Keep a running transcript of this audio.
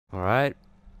Alright.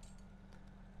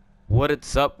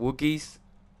 What's up, Wookiees?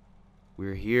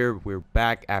 We're here. We're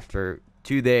back after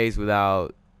 2 days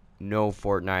without no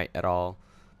Fortnite at all.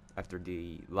 After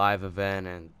the live event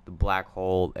and the black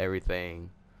hole, everything.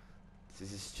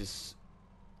 This is just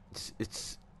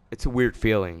it's a weird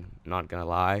feeling, not gonna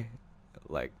lie.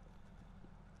 Like,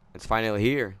 it's finally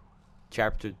here.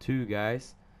 Chapter 2,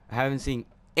 guys. I haven't seen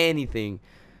anything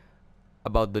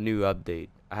about the new update.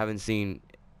 I haven't seen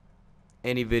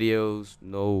any videos,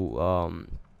 no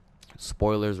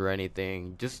spoilers or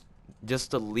anything.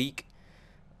 Just a leak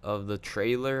of the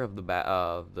trailer of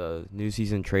the new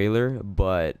season trailer,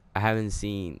 but I haven't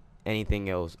seen anything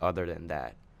else other than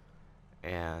that.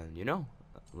 And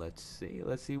let's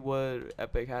see what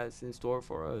Epic has in store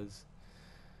for us.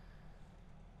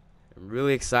 I'm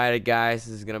really excited, guys.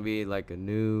 This is gonna be like a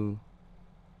new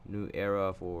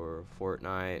era for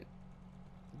Fortnite.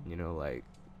 Like,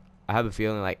 I have a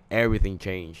feeling like everything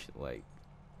changed, like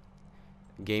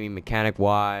gaming mechanic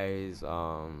wise,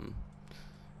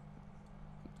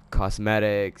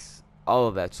 cosmetics, all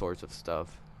of that sorts of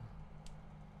stuff.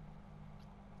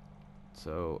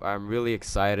 So I'm really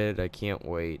excited. I can't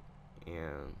wait.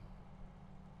 And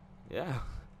yeah.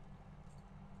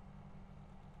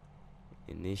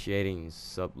 Initiating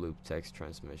subloop text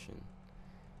transmission.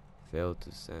 Failed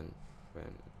to send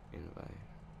friend invite.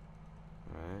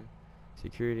 Alright.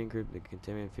 Security encrypt. The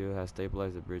containment field has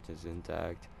stabilized. The bridge is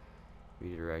intact.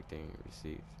 Redirecting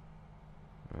received.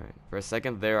 Alright. For a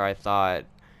second there, I thought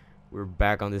we're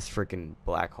back on this freaking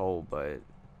black hole, but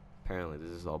apparently this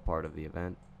is all part of the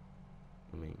event.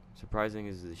 I mean, surprising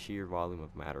is the sheer volume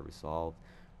of matter resolved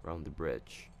around the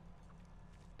bridge.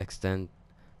 Extensive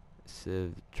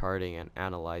charting and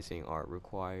analyzing are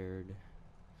required.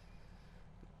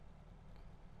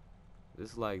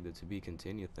 This is like the to be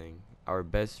continued thing. Our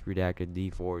best redacted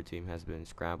D4 team has been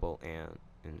scrambled and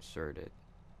inserted.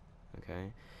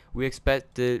 Okay. We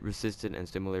expected resistant and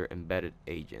similar embedded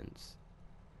agents.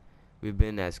 We've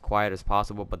been as quiet as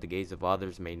possible, but the gaze of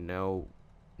others may now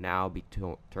be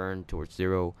turned towards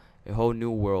zero. A whole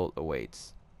new world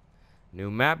awaits. New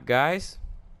map, guys.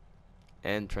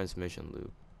 And transmission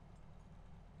loop.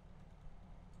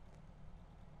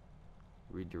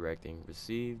 Redirecting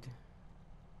received.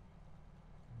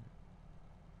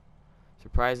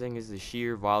 Surprising is the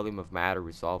sheer volume of matter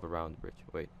resolved around the bridge.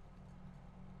 Wait.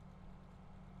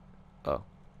 Oh.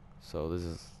 So this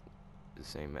is the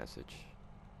same message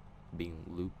being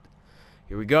looped.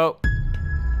 Here we go.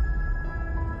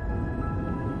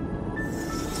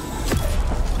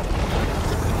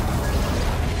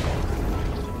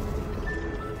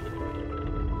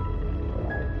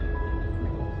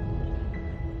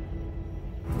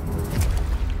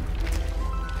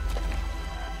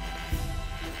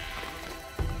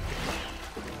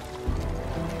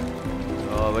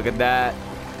 Oh, look at that.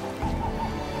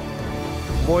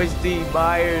 Moisty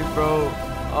Myers, bro.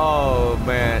 Oh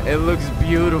man, it looks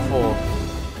beautiful.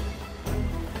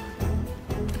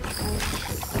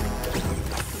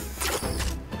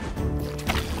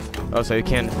 Oh, so you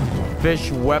can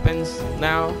fish weapons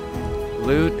now?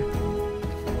 Loot?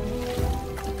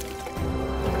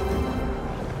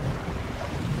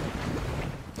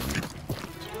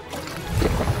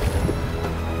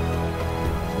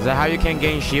 Is that how you can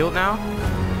gain shield now?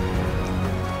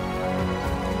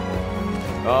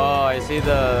 Oh, I see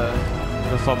the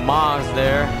FAMAS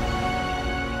there.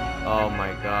 Oh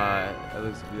my god, that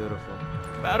looks beautiful.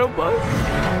 Battle bus.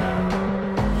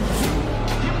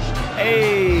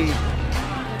 Hey,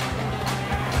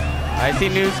 I see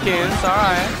new skins. All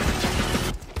right.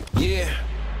 Yeah.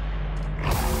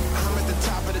 I'm at the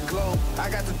top of the globe. I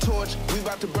got the torch. We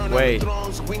about to burn Wait. the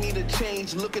thrones. We need a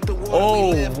change. Look at the world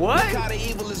Oh, we live. what? The God of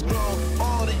evil is grown.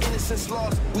 All the innocence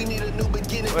lost. We need a new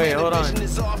beginning. Wait, hold on.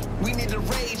 Is off. We need to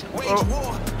rage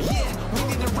war. Yeah, we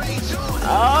need to rage on.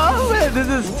 Oh man, this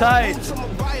is tight.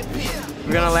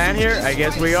 We're gonna land here? I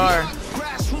guess we are.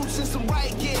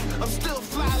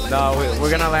 No,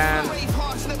 we're gonna land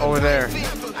over there.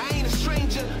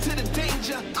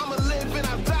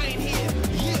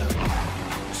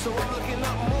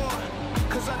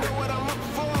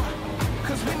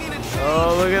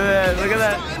 Oh, look at that, look at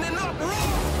that.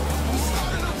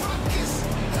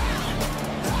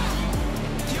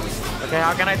 Okay,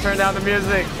 how can I turn down the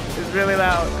music? It's really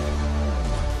loud.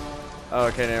 Oh,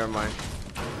 okay, never mind.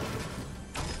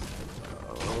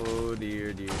 Oh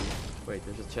dear, dear. Wait,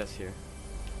 there's a chest here.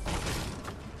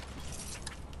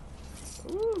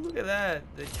 Ooh, look at that.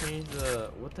 They changed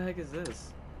the... What the heck is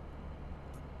this?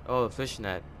 Oh, the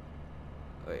fishnet.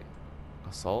 Wait.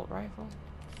 Assault rifle?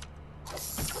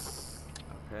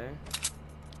 Okay.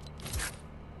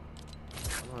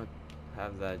 Come on.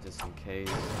 have that just in case.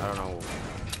 I don't know.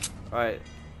 All right.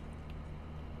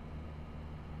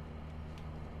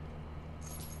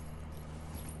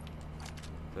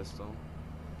 Pistol.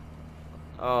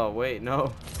 Oh wait,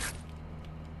 no.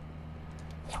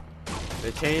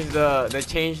 They changed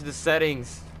the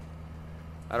settings.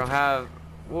 I don't have.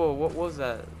 Whoa, what was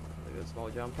that? Like a small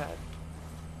jump pad.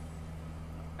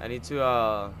 I need to.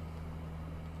 I'm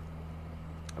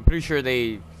pretty sure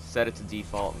they set it to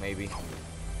default, maybe.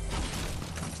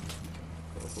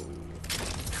 Oh,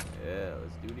 yeah,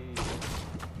 let's do these.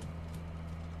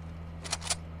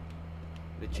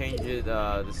 They changed it,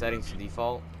 the settings to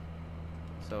default.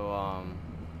 So I'm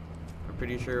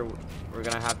pretty sure we're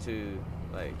gonna have to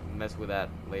like mess with that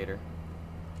later.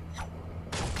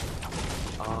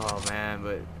 Oh man,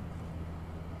 but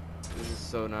this is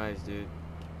so nice, dude.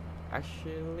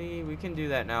 Actually, we can do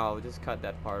that now. I'll just cut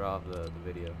that part off the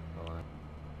video. Hold on.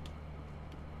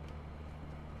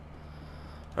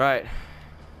 Alright.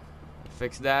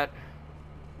 Fix that.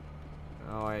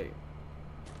 Alright.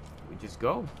 We just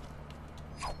go.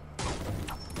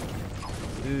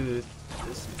 Dude,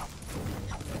 this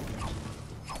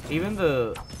even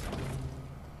the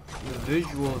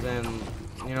visuals and,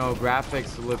 you know,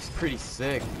 graphics looks pretty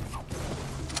sick.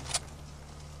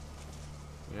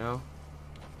 You know?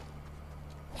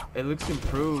 It looks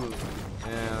improved,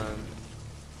 and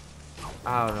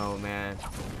I don't know, man.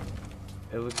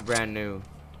 It looks brand new.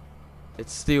 It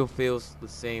still feels the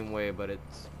same way, but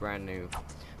it's brand new.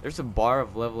 There's a bar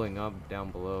of leveling up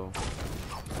down below.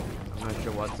 I'm not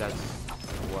sure what that's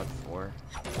what for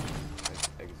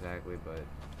exactly, but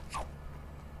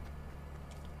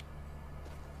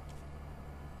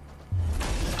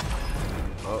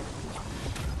oh,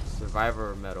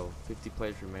 survivor medal, 50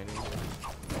 players remaining.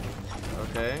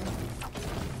 Okay,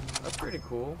 that's pretty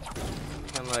cool.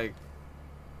 Can like,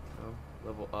 you know,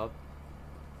 level up.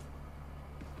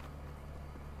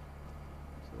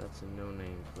 So that's a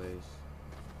no-name place.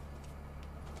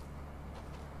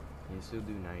 Can you still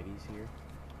do 90s here?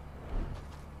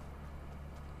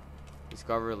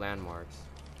 Discover landmarks.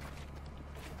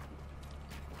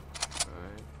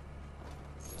 Alright.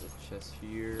 There's a chest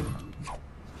here. Let's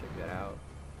check that out.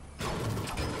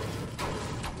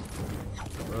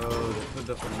 Bro, they put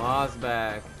the FAMAS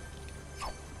back.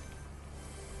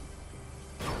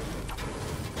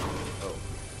 Oh.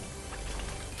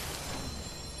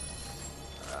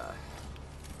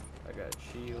 I got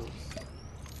shields.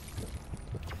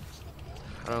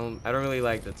 I don't really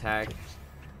like the tag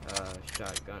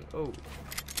shotgun. Oh,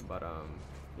 but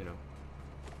you know,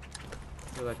 I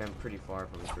feel like I'm pretty far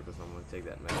from the circle, so I'm gonna take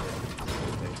that medal.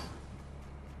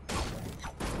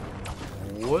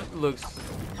 What looks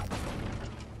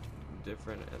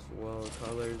different as well?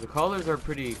 Colors. The colors are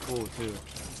pretty cool too.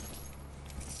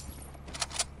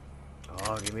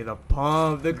 Oh, give me the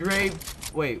pump. The grape.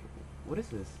 Wait, what is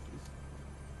this?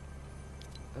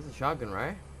 That's a shotgun,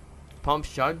 right? Pump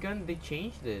shotgun. They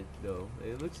changed it though.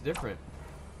 It looks different.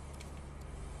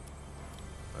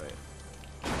 Alright.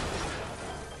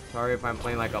 Sorry if I'm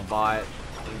playing like a bot.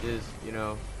 I'm just, you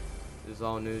know, this is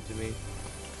all new to me.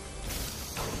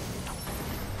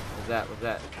 What's that? What's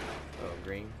that? Oh,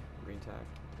 green tag.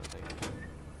 Okay.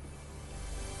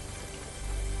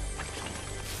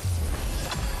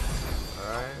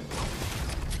 Alright.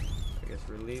 I guess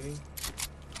we're leaving.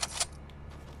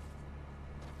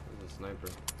 There's a sniper.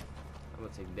 I'm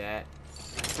gonna take that.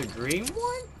 It's the green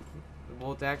one? The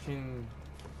bolt action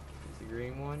is the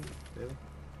green one? Really?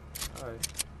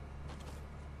 Alright.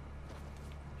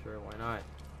 Sure, why not?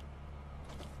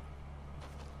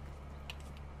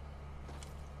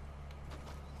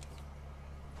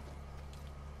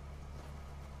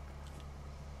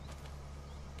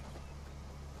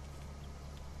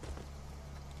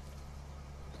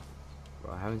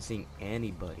 Bro, I haven't seen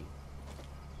anybody.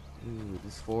 Dude,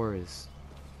 this forest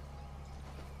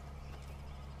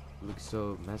looks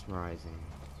so mesmerizing.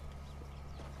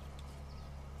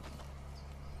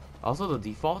 Also, the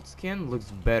default skin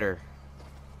looks better.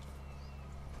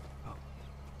 Oh,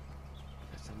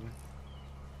 that's someone.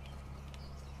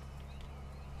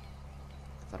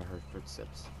 I thought I heard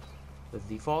footsteps. The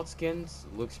default skins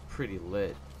looks pretty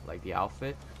lit. Like the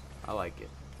outfit, I like it.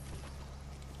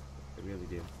 I really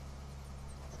do.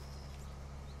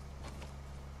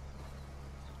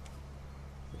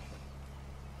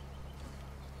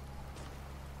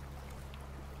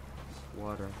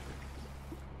 Water.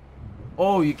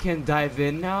 Oh, you can dive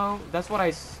in now? That's what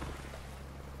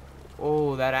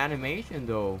oh, that animation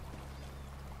though.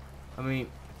 I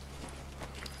mean,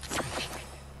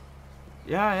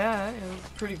 yeah, it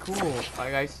was pretty cool.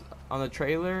 Like on the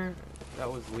trailer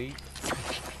that was leaked.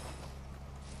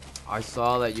 I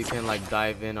saw that you can like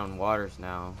dive in on waters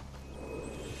now.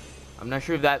 I'm not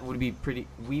sure if that would be pretty.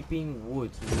 Weeping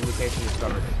Woods, new location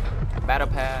discovered. Battle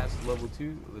Pass, level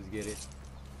 2. Let's get it.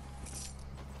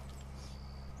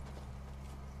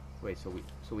 Wait, so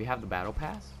we have the Battle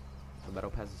Pass? The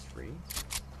Battle Pass is free?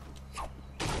 I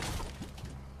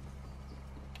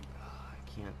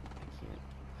can't.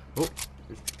 Oh,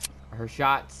 there's her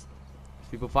shots.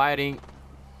 There's people fighting.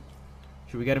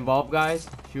 Should we get involved, guys?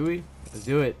 Should we? Let's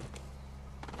do it.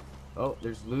 Oh,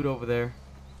 there's loot over there.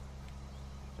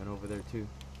 And over there too.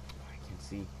 I can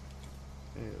see.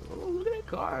 Oh, look at that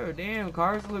car. Damn,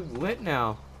 cars look lit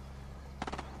now.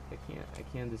 I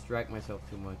can't distract myself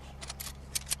too much.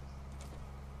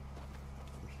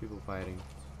 There's people fighting.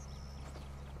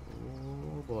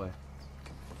 Oh boy.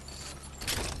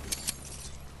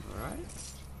 Alright.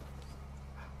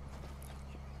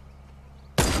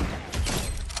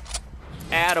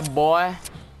 Attaboy.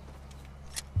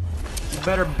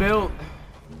 Better build.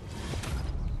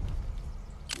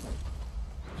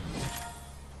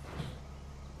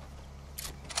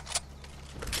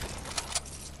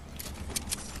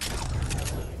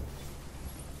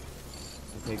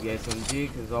 Take the SMG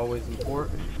because it's always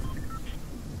important.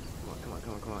 Come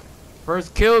on.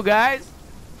 First kill, guys.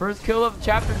 First kill of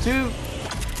chapter 2.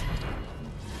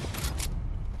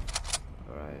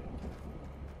 Alright.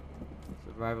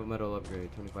 Survival medal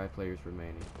upgrade. 25 players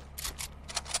remaining.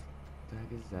 What the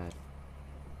heck is that?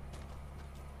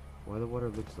 Why the water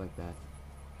looks like that?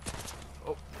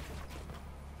 Oh.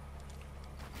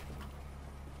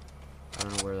 I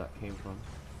don't know where that came from.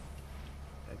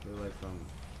 I feel like from...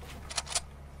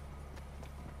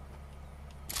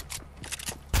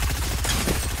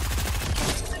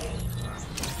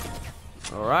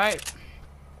 Alright.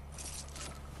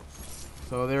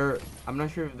 So I'm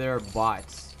not sure if there are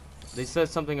bots. They said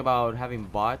something about having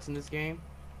bots in this game.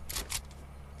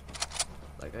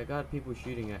 Like, I got people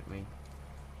shooting at me.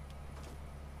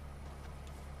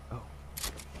 Oh,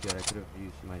 shit, I could have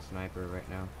used my sniper right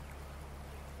now.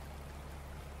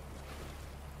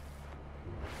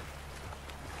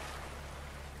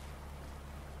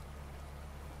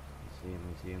 I see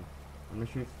him. I'm not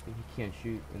sure if he can't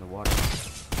shoot in the water.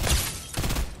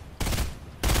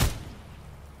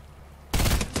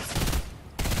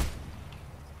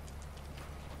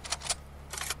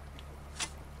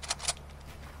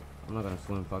 I'm not gonna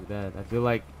swim, fuck that. I feel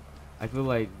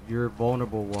like you're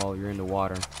vulnerable while you're in the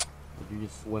water. If you're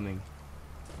just swimming.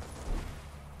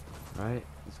 Alright,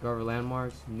 discover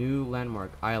landmarks. New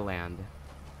landmark, island.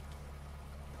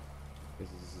 This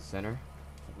is the center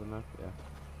of the map, yeah.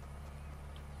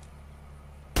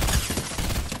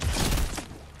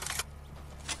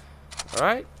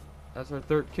 Alright, that's our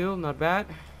 3rd kill, not bad.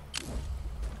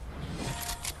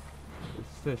 There's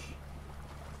fish.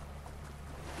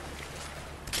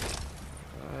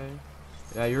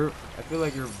 Yeah, I feel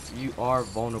like you are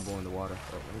vulnerable in the water.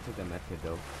 Oh, let me take that med kit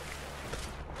though.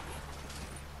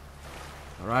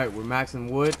 Alright, we're maxing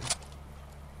wood.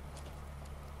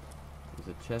 There's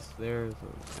a chest there, so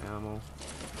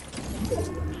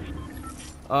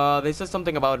ammo. They said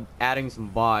something about adding some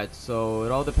bots, so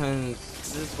it all depends.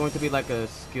 This is going to be like a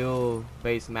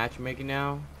skill-based matchmaking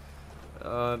now.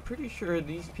 I'm pretty sure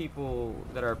these people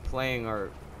that are playing are...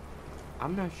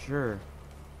 I'm not sure.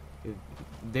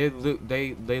 They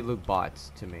look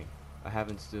bots to me. I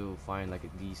haven't still find like a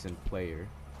decent player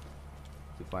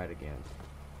to fight against.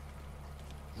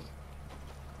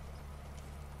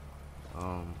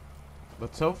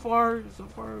 But so far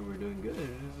we're doing good. It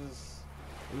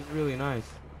was really nice.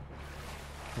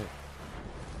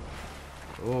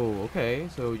 Oh, okay.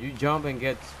 So you jump and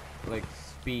get like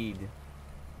speed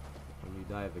when you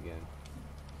dive again.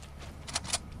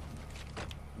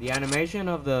 The animation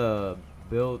of the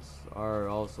builds are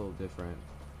also different.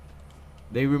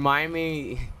 They remind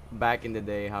me back in the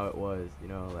day how it was, you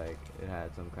know, like it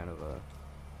had some kind of a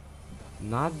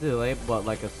not delay but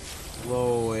like a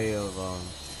slow way of okay,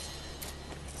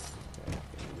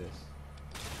 do this.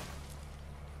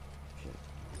 Shit.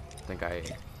 I think I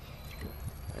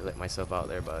let myself out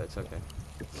there, but it's okay.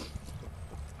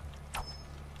 I'm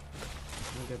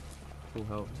gonna get full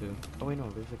health too. Oh wait, no,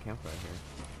 there's a campfire here.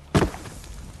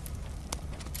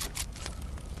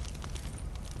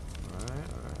 Alright.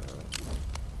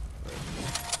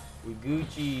 We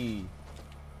Gucci.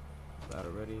 About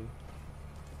already.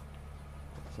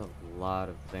 There's a lot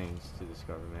of things to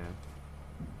discover, man.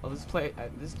 Oh,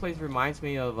 this place reminds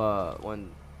me of when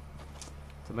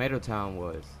Tomato Town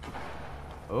was.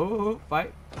 Oh,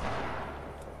 fight.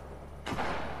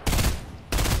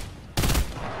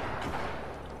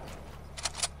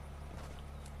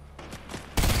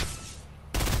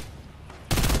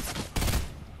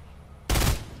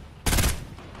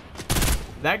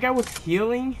 That guy was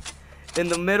healing in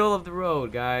the middle of the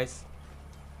road, guys.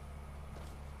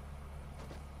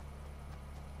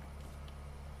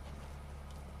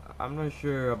 I'm not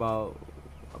sure about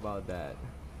that.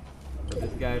 But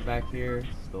this guy back here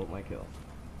stole my kill.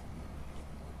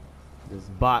 This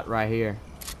bot right here.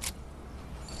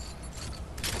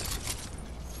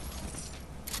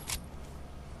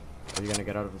 Are you gonna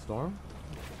get out of the storm?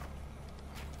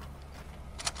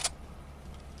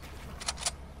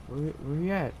 Where he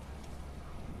at?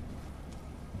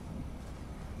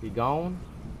 He gone?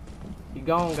 He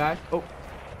gone, guys. Oh.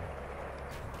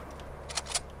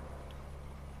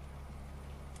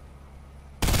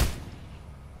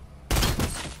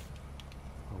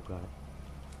 Oh god.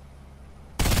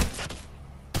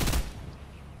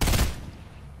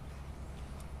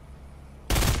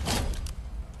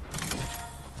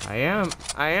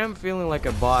 I am feeling like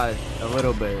a bot a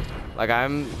little bit. Like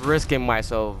I'm risking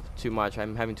myself too much.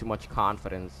 I'm having too much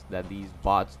confidence that these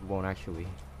bots won't actually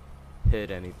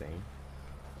hit anything.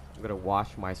 I'm gonna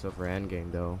wash myself for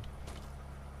endgame though.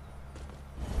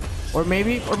 Or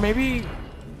maybe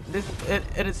this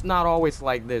it is not always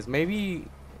like this. Maybe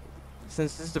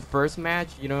since this is the first match,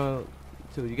 you know,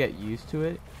 till you get used to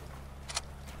it.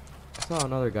 I saw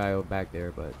another guy over back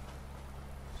there, but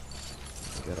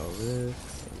get all this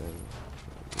and then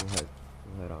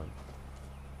we'll head on.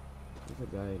 There's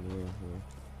a guy in here.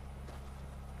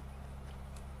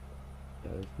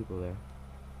 Yeah, there's people there.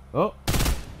 Oh!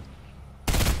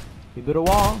 He built a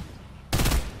wall.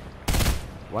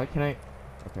 Why can I?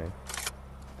 Okay.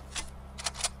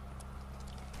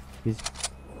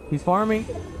 He's farming.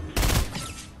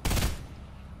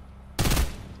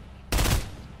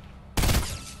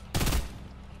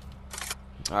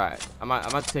 All right, I'm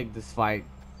gonna take this fight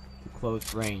to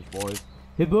close range, boys.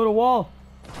 He built a wall.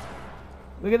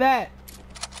 Look at that.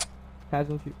 Has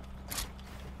no shoot.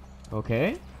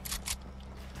 Okay.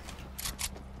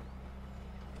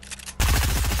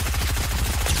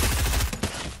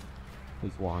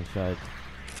 He's one shot.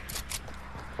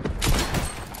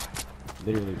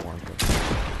 Literally one shot.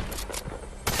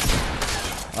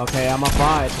 Okay, I'm a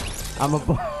bot. I'm a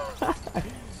bot.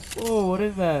 Oh, what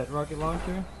is that? Rocket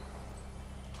launcher?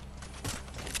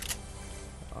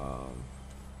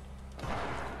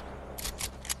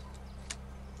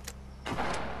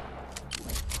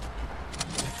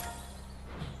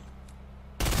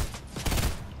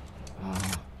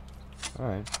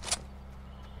 Alright.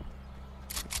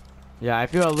 Yeah, I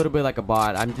feel a little bit like a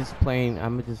bot. I'm just playing a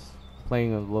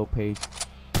low pace.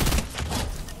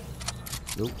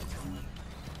 Nope.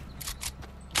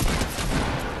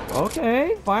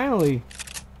 Okay, finally.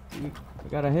 I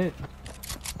got a hit.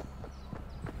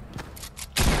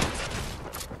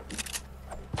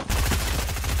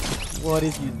 What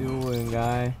is you doing,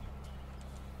 guy?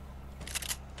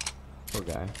 Poor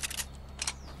guy.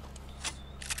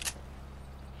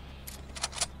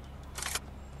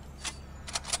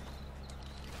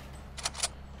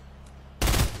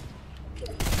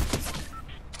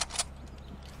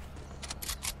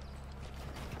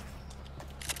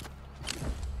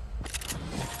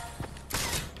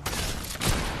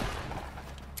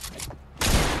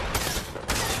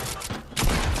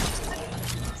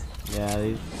 Yeah,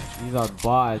 these are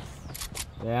bots.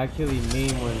 They actually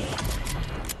mean when.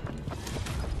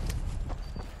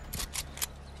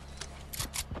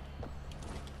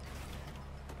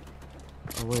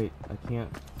 Oh wait, I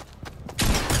can't.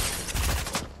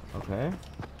 Okay.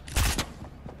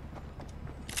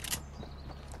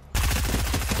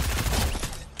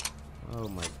 Oh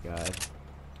my god.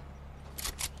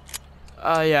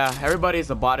 Yeah, everybody's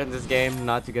a bot in this game.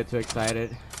 Not to get too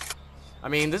excited. I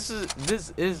mean, this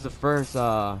is the first.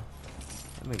 Let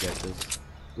me get this.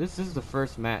 This is the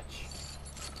first match.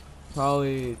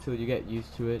 Probably till you get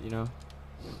used to it, you know.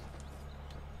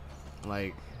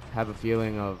 Like, have a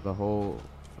feeling of the whole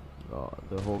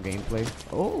gameplay.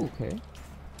 Oh, okay.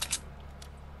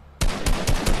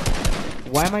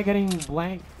 Why am I getting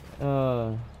blank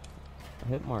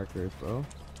hit markers, bro?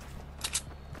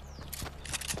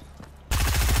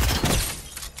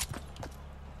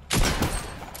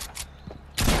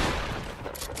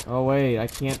 Oh wait, I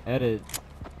can't edit.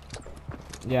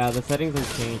 Yeah, the settings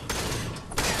are changed.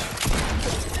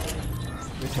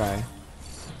 Good try.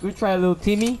 Good try, little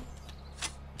Timmy.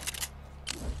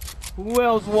 Who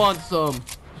else wants some?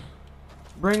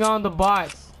 Bring on the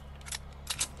bots.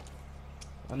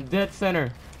 I'm dead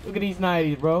center. Look at these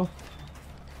 90s, bro.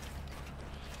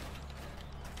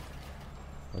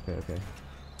 Okay.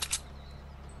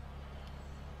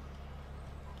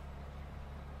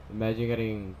 Imagine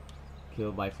getting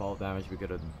killed by fall damage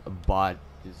because a bot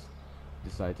just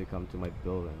decided to come to my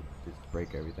building, just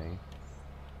break everything.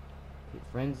 Okay,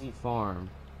 Frenzy Farm.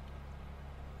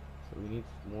 So we need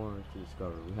more to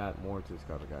discover. We had more to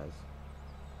discover, guys.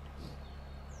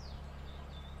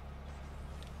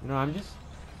 You know, I'm just...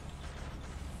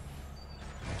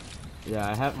 Yeah,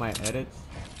 I have my edits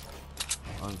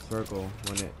on circle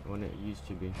when it used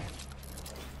to be.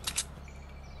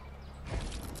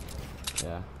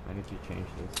 Yeah, I need to change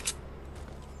this.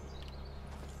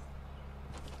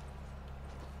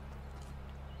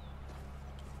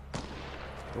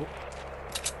 Oh.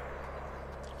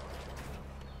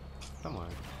 Come on.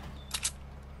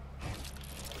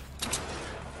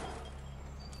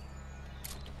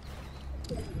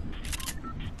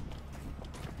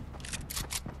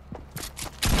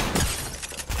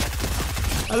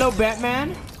 Hello,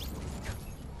 Batman.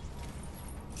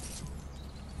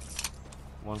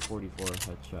 144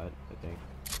 headshot, I think.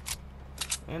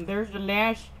 And there's the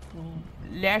last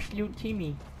little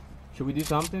Timmy. Should we do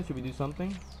something? Should we do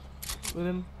something with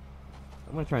him?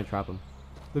 I'm gonna try and trap him.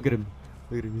 Look at him.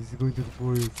 Look at him. He's going to the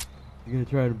forest. You're gonna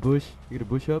try to bush. You're gonna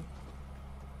bush up.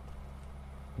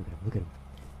 Look at him. Look at him.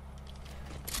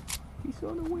 He's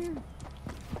unaware.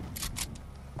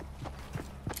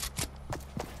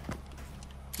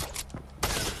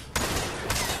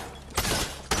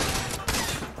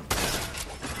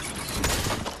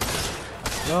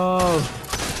 No.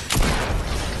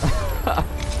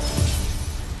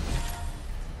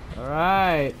 All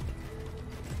right.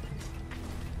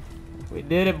 We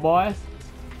did it, boys.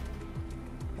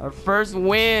 Our first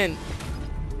win.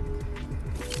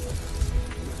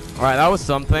 All right, that was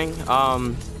something.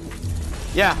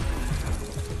 Yeah.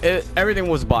 Everything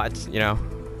was bots, you know.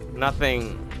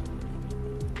 Nothing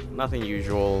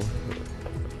usual.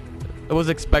 It was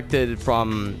expected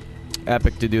from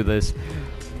Epic to do this.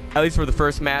 At least for the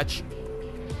first match,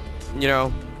 you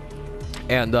know,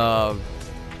 and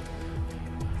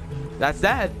that's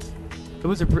that. It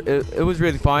was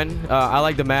really fun. I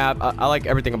like the map. I like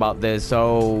everything about this.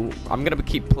 So I'm gonna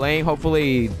keep playing.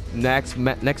 Hopefully next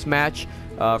match,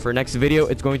 for next video,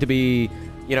 it's going to be,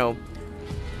 you know,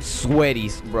 sweaty,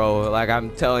 bro. Like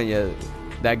I'm telling you,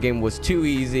 that game was too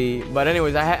easy. But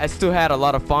anyways, I still had a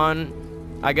lot of fun.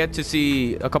 I get to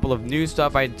see a couple of new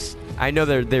stuff. I know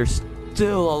there's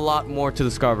still a lot more to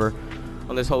discover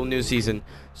on this whole new season.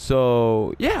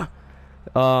 So yeah,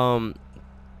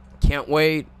 can't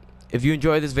wait. If you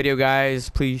enjoyed this video, guys,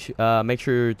 please make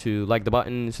sure to like the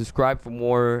button, subscribe for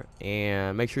more,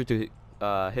 and make sure to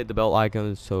hit the bell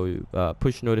icon so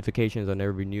push notifications on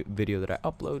every new video that I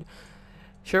upload.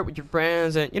 Share it with your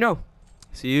friends, and you know,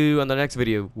 see you on the next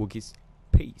video, Wookiees.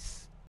 Peace.